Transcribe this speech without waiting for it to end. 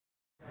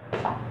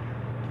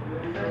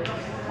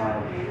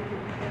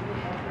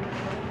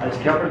आज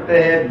क्या पढ़ते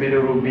हैं?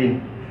 Bilirubin,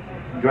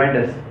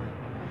 jaundice.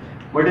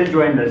 What is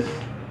jaundice?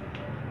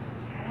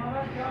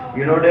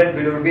 You know that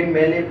bilirubin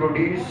mainly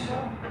produce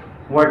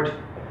what?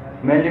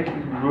 Mainly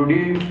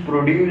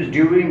produced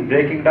during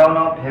breaking down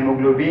of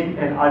hemoglobin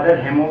and other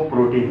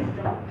hemoprotein.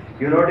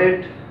 You know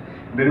that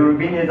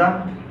bilirubin is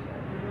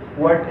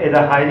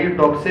a highly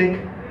toxic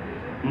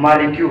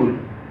molecule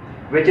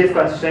which is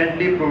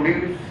constantly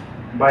produced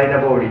by the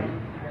body.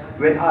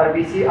 When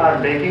RBC are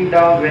breaking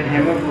down, when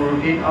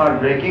hemoprotein are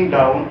breaking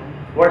down,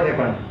 what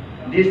happens?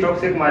 This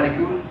toxic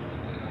molecule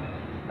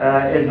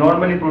is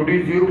normally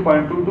produced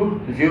 0.2 to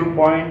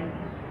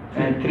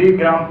 0.3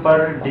 gram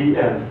per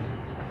dl.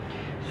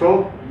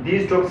 So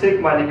these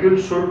toxic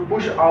molecules should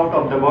push out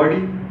of the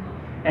body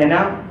in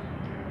a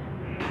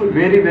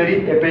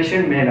very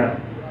efficient manner.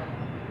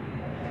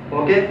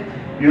 Okay,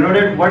 you know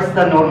that what's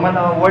the normal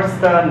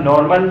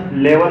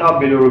level of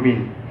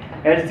bilirubin?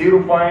 At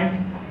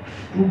 0.2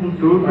 to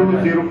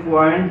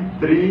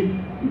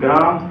 0.3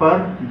 gram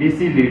per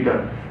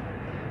deciliter.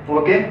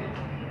 Okay,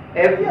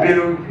 if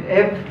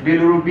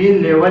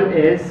bilirubin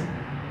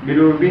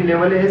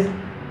level is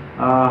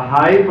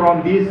high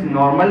from this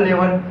normal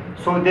level,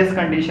 so this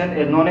condition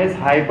is known as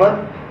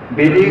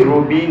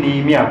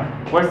hyperbilirubinemia.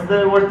 What's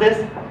this?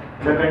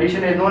 The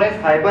condition is known as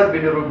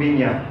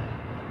hyperbilirubinemia.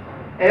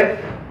 If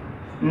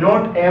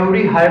not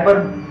every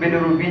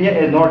hyperbilirubinemia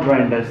is not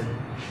jaundice.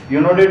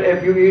 You know that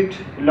if you eat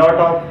lot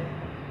of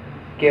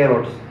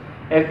carrots,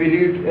 if you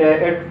eat,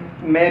 it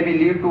may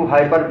lead to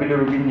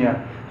hyperbilirubinemia.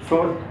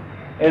 So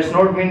it's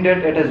not mean that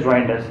it is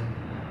jaundice.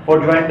 For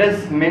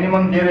jaundice,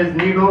 minimum there is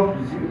need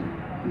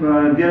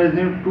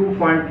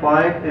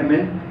 2.5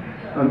 ml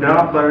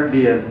gram per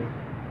dl,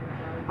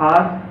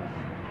 or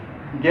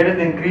there is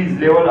increased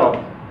level of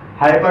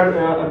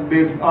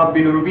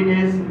bilirubin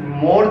is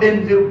more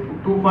than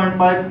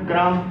 2.5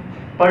 gram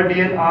per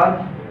dl or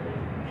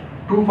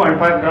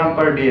 2.5 gram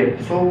per dl.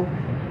 So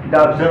the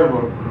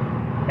observer,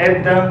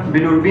 if the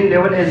bilirubin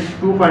level is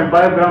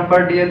 2.5 gram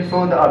per dl,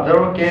 so the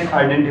observer can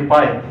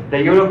identify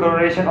the yellow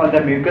coloration on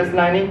the mucous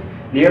lining,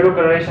 yellow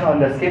coloration on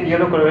the skin,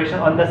 yellow coloration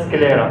on the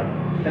sclera.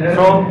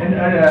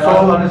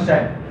 Also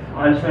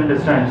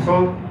understand.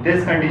 So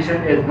this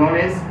condition is known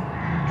as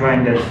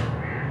jaundice.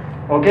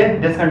 Okay,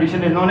 this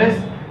condition is known as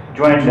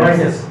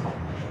jaundice.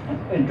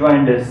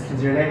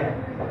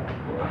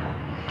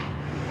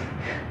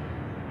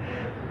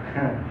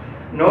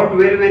 Not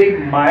very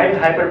mild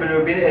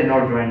hyperbilirubinemia is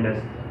not jaundice.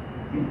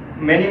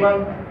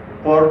 Minimum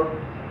for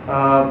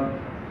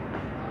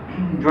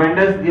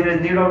jaundice there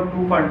is need of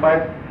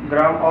 2.5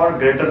 gram or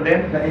greater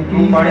than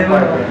 2.5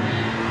 gram.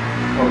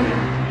 Okay.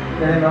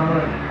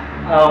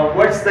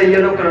 What's the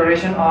yellow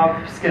coloration of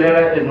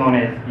sclera is known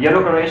as?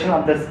 Yellow coloration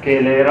of the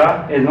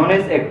sclera is known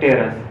as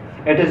icterus.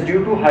 It is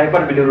due to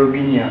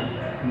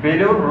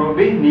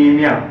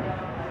hyperbilirubinemia.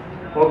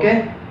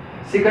 Okay.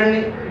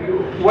 Secondly,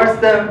 what's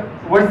the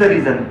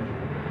reason?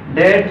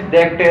 That the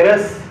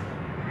icterus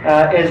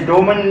is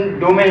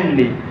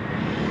dominantly,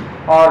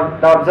 or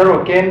the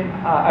observer can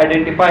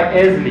identify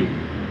easily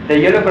the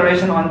yellow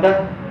coloration on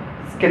the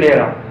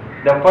sclera.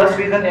 The first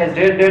reason is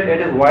that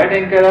it is white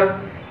in color,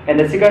 and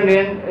the second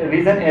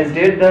reason is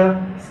that the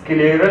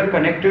scleral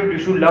connective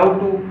tissue love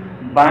to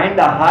bind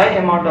the high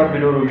amount of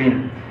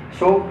bilirubin.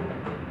 So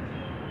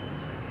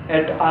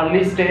at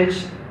early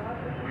stage,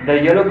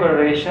 the yellow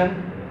coloration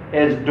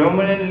is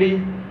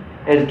dominantly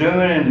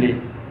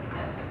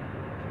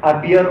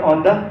appear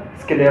on the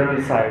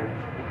scleral side.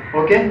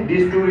 Okay,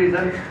 these two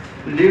reasons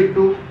lead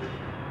to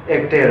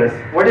icterus.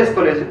 What is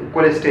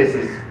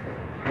cholestasis?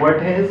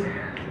 What is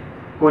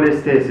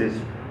cholestasis?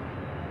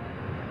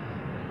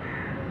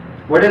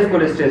 What is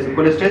cholestasis?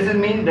 Cholestasis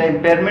means the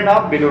impairment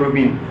of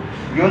bilirubin.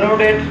 You know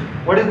that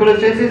what is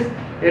cholestasis?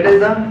 It is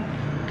the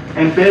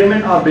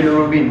impairment of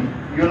bilirubin.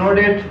 You know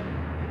that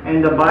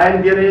in the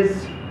bile there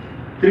is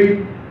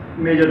three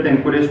major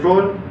things: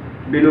 cholesterol,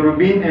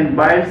 bilirubin, and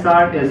bile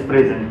salt is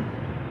present.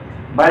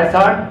 Bile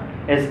salt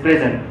is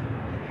present.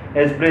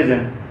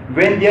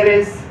 When there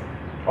is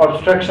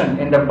obstruction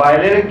in the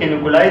biliary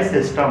canaliculi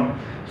system,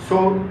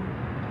 so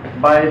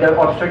by the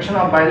obstruction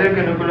of biliary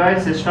canaliculi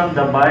system,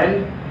 the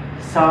bile,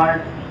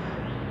 salt,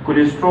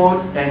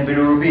 cholesterol, and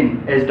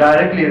bilirubin is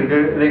directly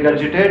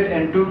regurgitated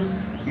into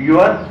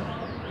your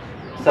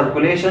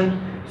circulation.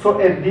 So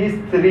if these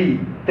three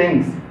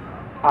things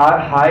are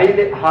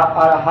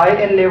high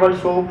in level,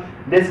 so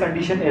this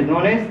condition is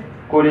known as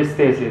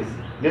cholestasis.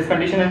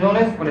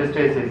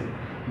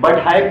 But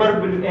in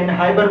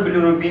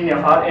hyperbilirubinemia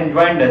or in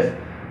jaundice,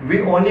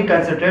 we only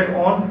concentrate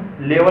on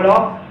level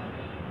of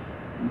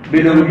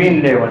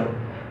bilirubin level.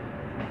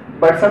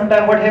 But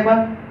sometimes what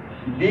happens?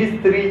 These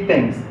three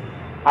things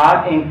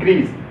are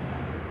increased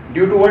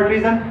due to what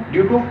reason?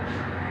 Due to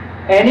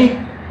any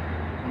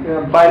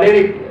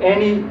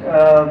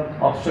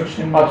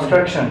obstruction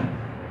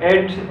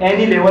at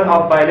any level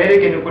of biliary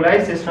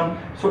canaliculi system.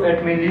 So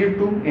it may lead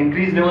to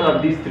increased level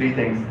of these three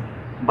things: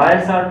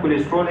 bile salt,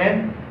 cholesterol,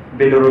 and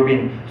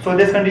bilirubin. So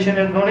this condition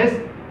is known as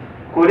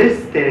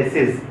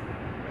cholestasis.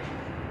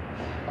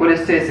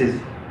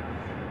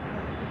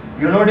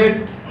 You know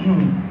that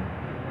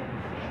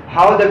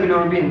how the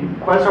bilirubin,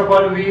 first of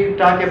all we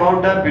talk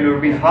about the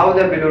bilirubin, how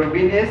the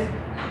bilirubin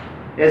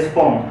is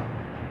formed.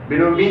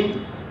 Bilirubin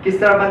किस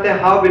तरह बनता है,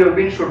 how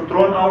bilirubin should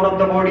thrown out of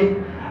the body,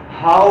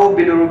 how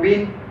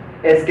bilirubin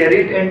is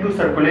carried into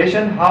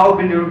circulation, how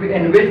bilirubin,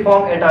 in which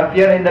form it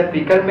appear in the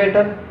fecal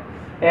matter,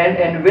 and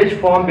in which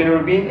form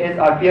bilirubin is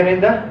appear in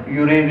the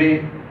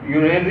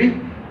urinary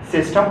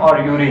system or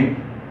urine.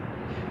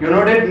 You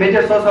know that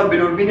major source of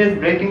bilirubin is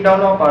breaking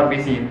down of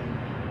RBC.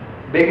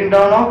 Breaking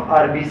down of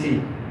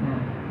RBC.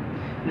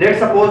 Let's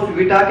suppose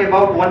we talk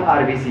about one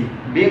RBC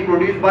being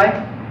produced by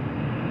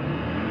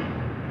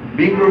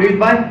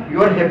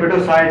your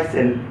hepatocyte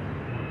cell.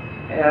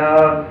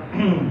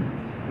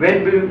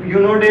 When you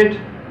know that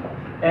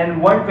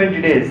in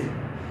 120 days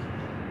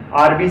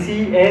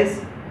RBC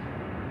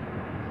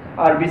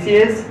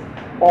is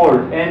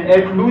old and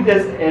it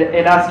loses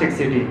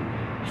elasticity.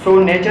 So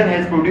nature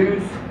has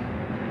produced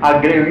a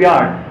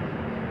graveyard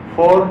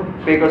for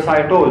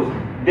phagocytose.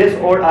 This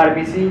old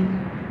RBC,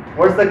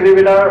 what's the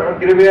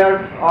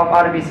graveyard of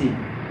RBC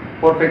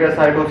for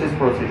phagocytosis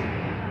process?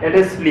 It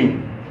is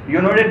spleen.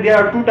 You know that there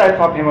are two types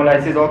of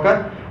hemolysis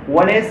occur.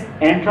 One is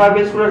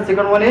intravascular,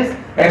 second one is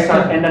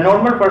extra. In the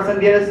normal person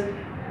there is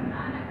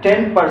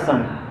 10%,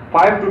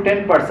 5 to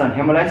 10%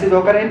 hemolysis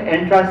occur in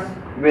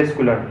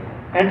intravascular.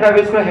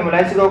 Intravascular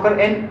hemolysis occur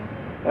in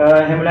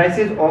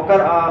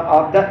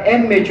of the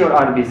immature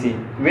RBC.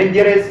 When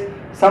there is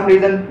some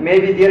reason,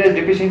 maybe there is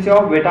deficiency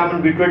of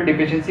vitamin B12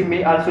 deficiency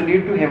may also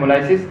lead to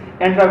hemolysis,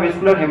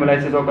 intravascular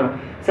hemolysis occur,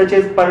 such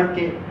as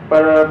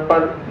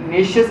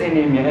pernicious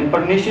anemia. In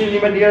pernicious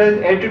anemia there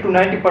is 80 to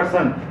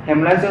 90%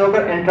 hemolysis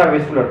occur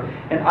intravascular,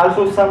 and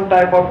also some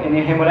type of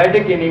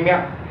hemolytic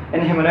anemia. In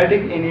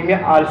hemolytic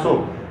anemia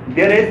also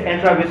there is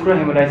intravascular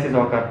hemolysis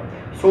occur.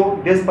 So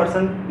this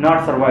person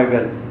not survive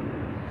well.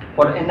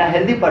 For in the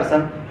healthy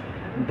person,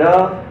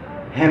 the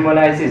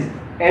hemolysis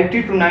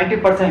 80 to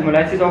 90%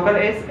 hemolysis occur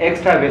is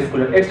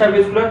extravascular.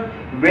 Extravascular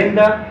when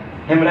the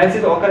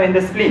hemolysis occur in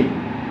the spleen.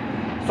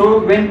 So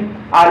when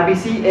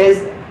RBC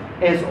is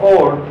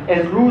old,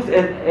 is lose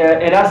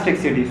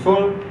elasticity.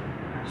 So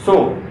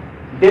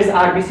this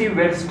RBC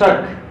will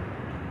stuck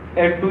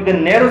to the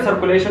narrow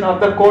circulation of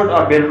the cord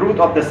or bell root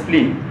of the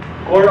spleen.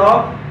 Cord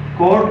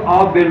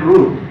of bell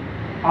root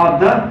of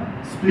the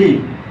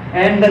spleen,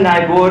 and the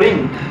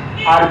neighboring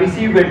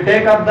RBC will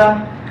take up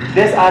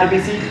this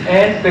RBC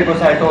and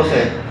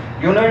phagocytosis.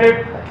 You know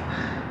that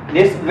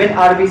this when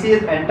RBC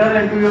is enter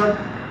into your,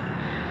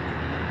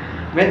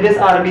 when this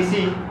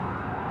RBC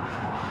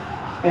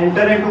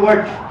enter into what?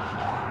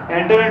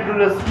 Enter into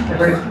the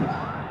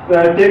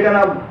taken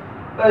up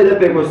by the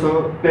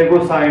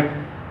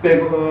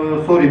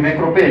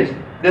macrophage.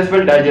 This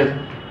will digest.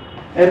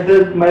 If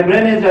the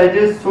membrane is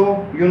digest,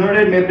 so you know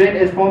that membrane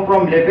is formed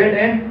from lipid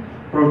and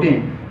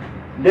protein.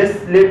 This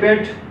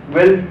lipid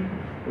will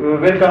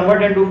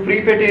convert into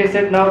free fatty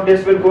acid. Now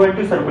this will go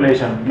into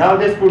circulation. Now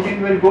this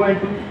protein will go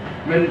into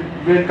will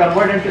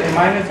convert into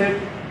amino acid,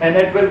 and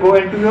it will go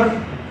into your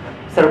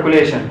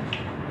circulation.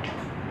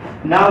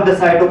 Now the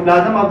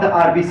cytoplasm of the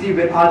RBC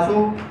will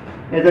also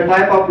is a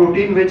type of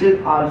protein which is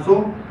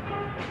also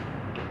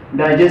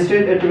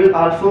digested. It will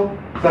also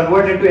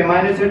convert into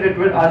amino acid. It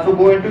will also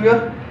go into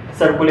your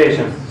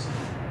circulation.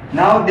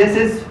 Now this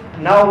is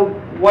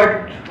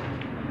what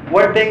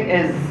thing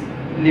is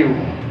live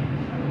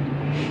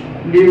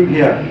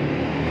here.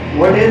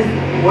 What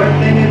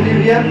thing is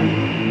live here?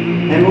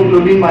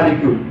 Hemoglobin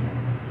molecule.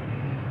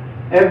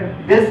 If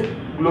this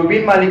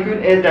globin molecule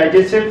is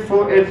digested,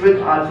 so it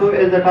will also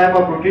is the type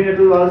of protein. It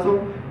will also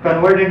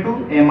convert into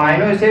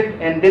amino acid,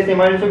 and this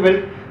amino acid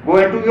will go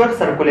into your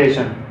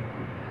circulation.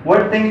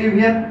 What thing live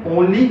here?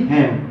 Only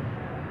hem.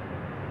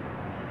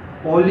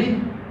 Only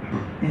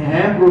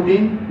hem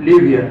protein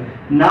live here.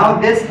 Now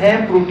this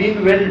hem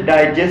protein will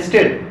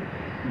digested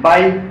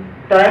by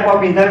type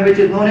of enzyme which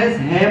is known as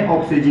hem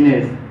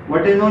oxygenase.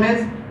 What is known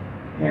as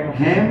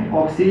hem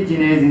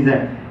oxygenase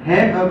enzyme?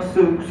 Hem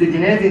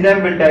oxygenase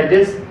enzyme will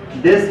digest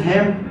this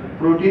hem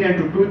protein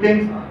into two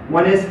things.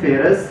 One is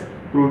ferrous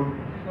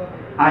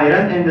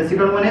iron, and the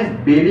second one is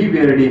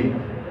biliverdin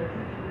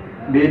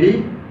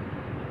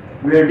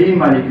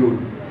molecule.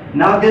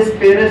 Now this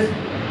ferrous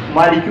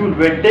molecule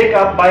will take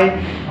up by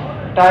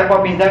type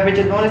of enzyme which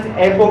is known as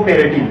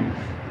apoperotin.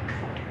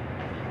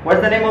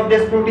 What's the name of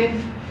this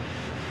protein?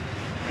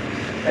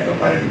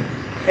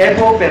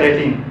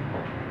 Apoperotin.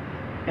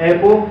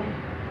 And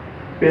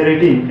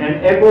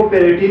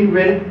apoperotin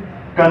will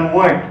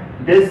convert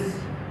this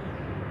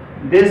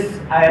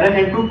iron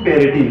into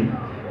perotin.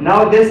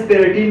 Now this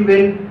perotin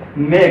will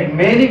make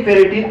many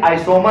perotin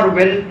isomer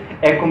will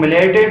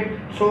accumulated,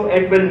 so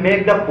it will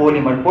make the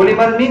polymer.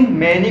 Polymer means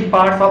many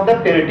parts of the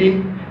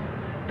perotin.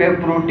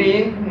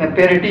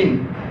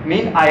 Perotin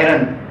mean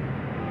iron.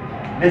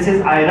 This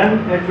is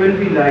iron. It will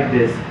be like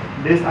this.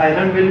 This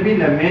iron will be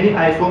many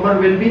isomer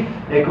will be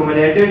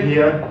accumulated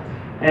here,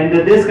 and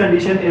this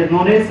condition is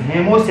known as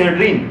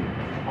hemosiderin.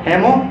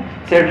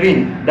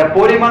 The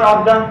polymer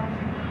of the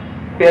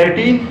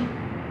perotin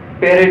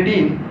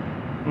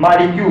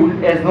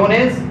molecule is known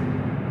as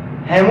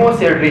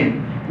hemosiderin.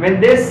 When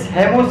this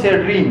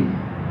hemosiderin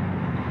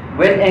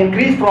will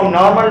increase from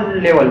normal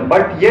level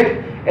but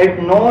yet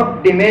it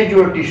not damage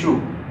your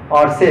tissue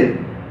or cell,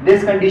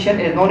 this condition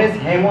is known as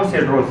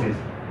hemosiderosis.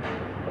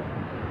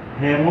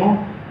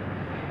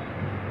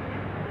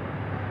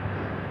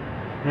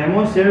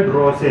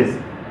 Hemosiderosis.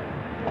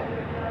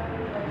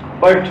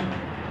 But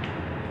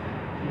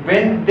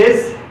when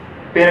this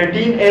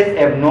ferritin is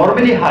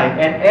abnormally high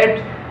and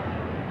it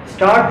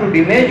start to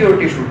damage your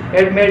tissue,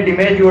 it may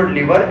damage your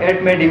liver,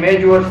 it may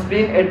damage your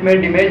spleen, it may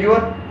damage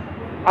your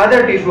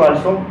other tissue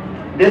also,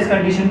 this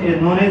condition is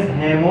known as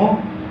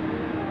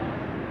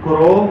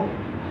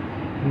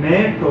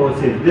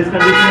hemochromatosis. This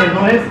condition is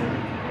known as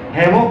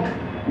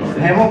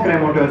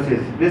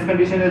hemochromatosis. This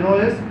condition is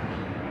known as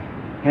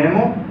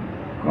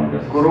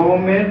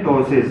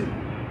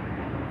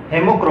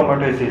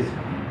hemochromatosis.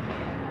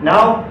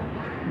 Now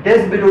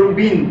this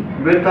bilirubin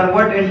will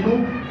convert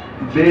into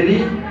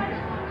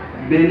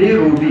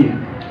bilirubin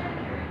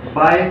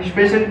by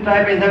special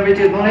type enzyme which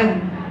is known as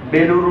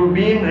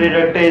bilirubin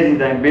reductase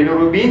enzyme.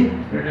 Bilirubin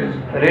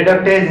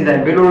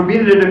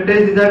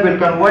reductase enzyme will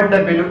convert the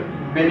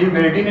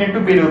biliverdin into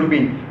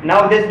bilirubin.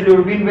 Now this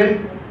bilirubin will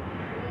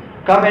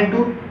come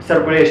into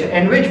circulation.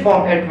 In which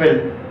form it will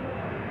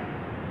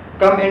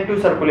come into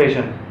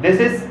circulation? This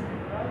is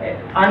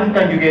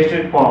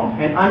unconjugated form.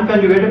 And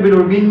unconjugated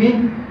bilirubin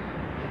means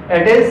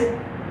it is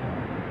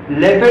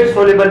lipid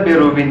soluble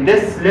bilirubin.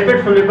 This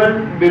lipid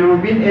soluble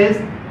bilirubin is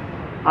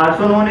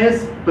also known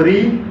as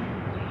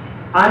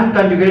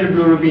pre-unconjugated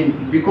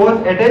bilirubin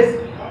because it is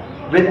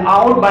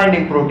without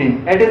binding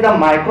protein. It is a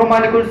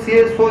micromolecule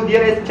here, so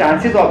there is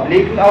chances of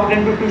leaking out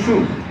into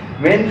tissue.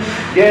 When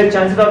there is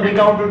chances of leaking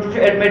out into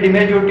tissue, it may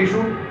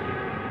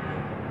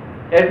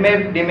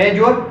damage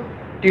your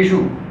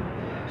tissue.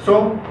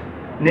 So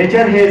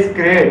nature has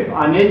created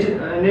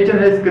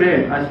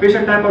a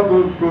special type of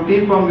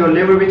protein from your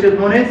liver which is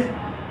known as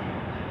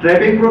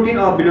trapping protein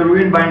or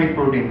bilirubin binding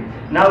protein.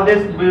 Now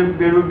this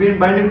bilirubin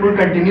binding protein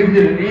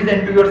continuously release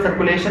into your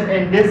circulation,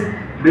 and this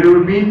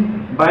bilirubin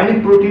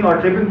binding protein or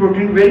trapping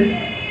protein will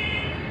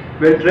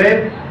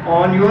trap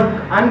on your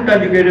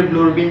unconjugated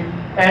bilirubin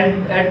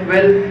and it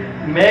will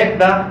make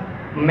the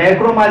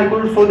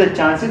macromolecule, so the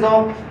chances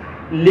of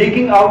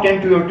leaking out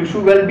into your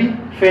tissue will be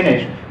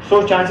finished.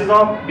 So chances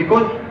of,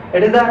 because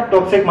it is a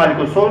toxic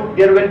molecule, so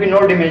there will be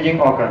no damaging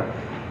occur.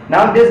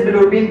 Now this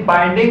bilirubin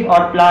binding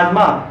or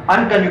plasma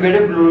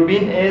unconjugated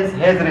bilirubin has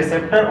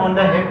receptor on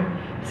the head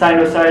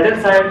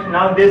sinusoidal side.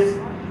 Now this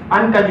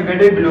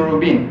unconjugated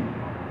bilirubin,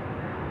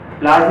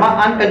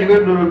 plasma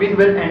unconjugated bilirubin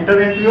will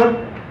enter into your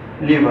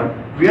liver.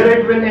 Where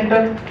it will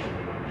enter?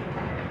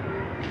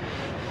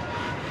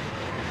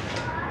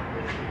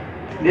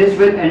 This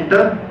will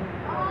enter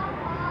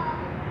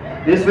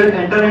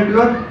into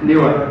your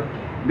liver.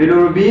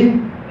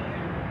 Bilirubin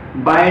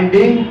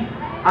binding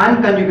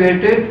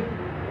unconjugated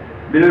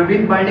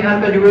bilirubin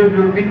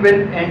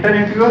will enter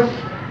into your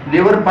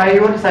liver by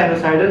your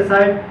sinusoidal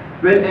side,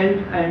 will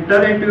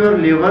enter into your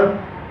liver,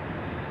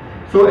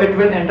 so it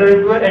will enter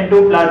into your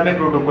endoplasmic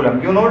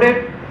reticulum. You know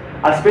that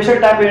a special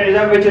type of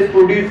enzyme which is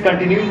produced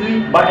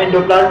continuously by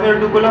endoplasmic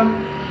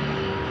reticulum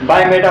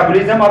by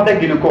metabolism of the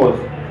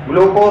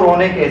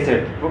glucuronic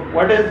acid.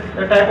 What is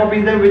the type of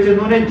enzyme which is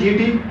known as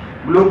GT?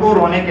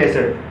 Glucuronic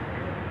acid.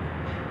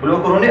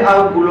 Glucuronic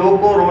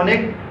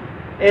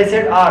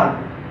acid are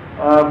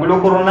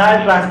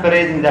glucuronyl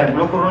transferase enzyme.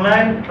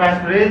 Glucuronyl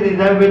transferase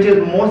enzyme which is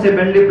most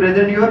abundantly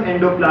present in your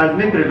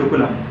endoplasmic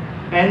reticulum.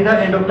 And the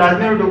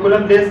endoplasmic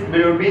reticulum, this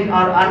bilirubin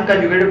or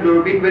unconjugated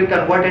bilirubin will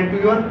convert into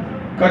your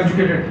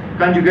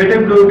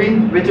conjugated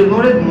bilirubin which is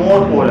known as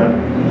more polar,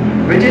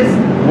 which is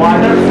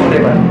water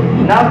soluble.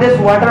 Now this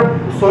water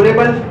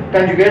soluble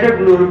conjugated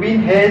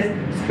bilirubin has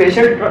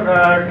special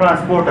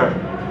transporter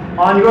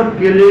on your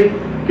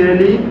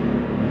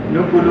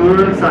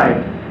nuclear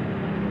side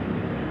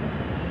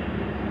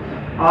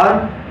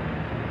or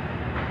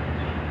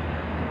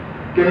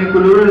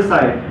canicular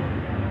side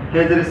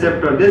has a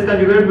receptor. This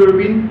conjugated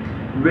bilirubin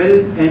will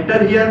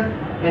enter here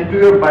into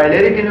your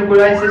biliary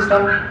canaliculi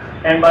system,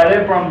 and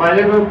from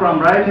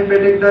right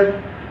hepatic duct,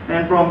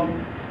 and from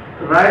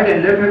right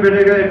and left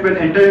hepatic duct it will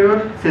enter your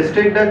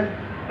cystic duct,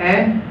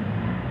 and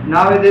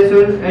now it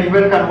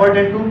will convert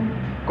into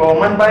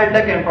common bile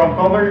duct, and from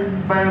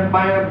common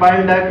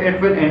bile duct it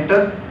will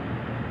enter,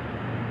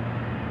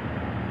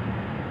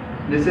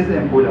 this is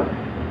ampulla,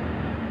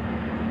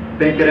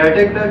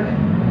 pancreatic duct,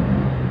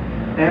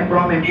 and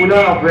from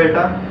ampulla of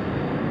Veta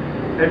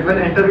it will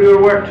enter your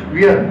what?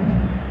 Where?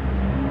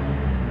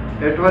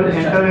 It will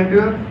enter into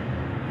your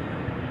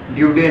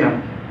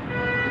duodenum.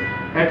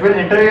 It will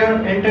enter your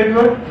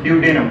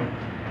duodenum.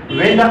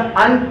 When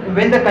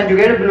the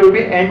conjugated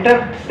bilirubin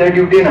enter the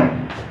duodenum,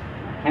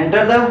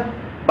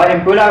 by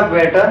ampulla of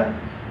Veta,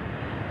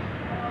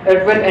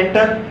 it will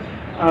enter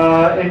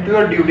into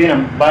your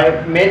duodenum.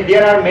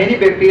 There are many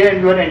bacteria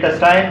in your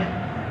intestine.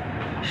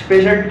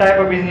 Special type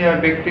of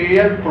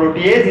bacterial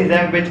protease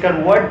enzyme which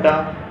convert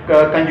the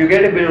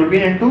conjugated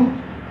bilirubin into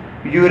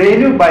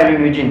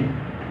uranobilinogen.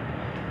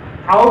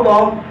 Out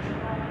of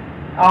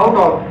out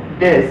of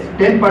this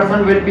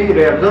 10% will be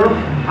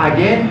reabsorbed.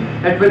 Again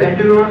it will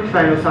enter your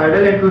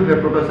sinusoidal into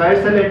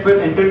hepatocyte cell, it will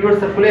enter your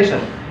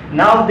circulation.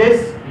 Now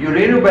this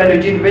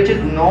urinobilirubin, which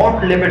is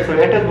not lipid, so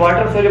it is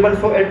water soluble,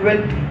 so it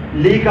will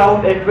leak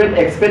out, it will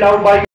expel out by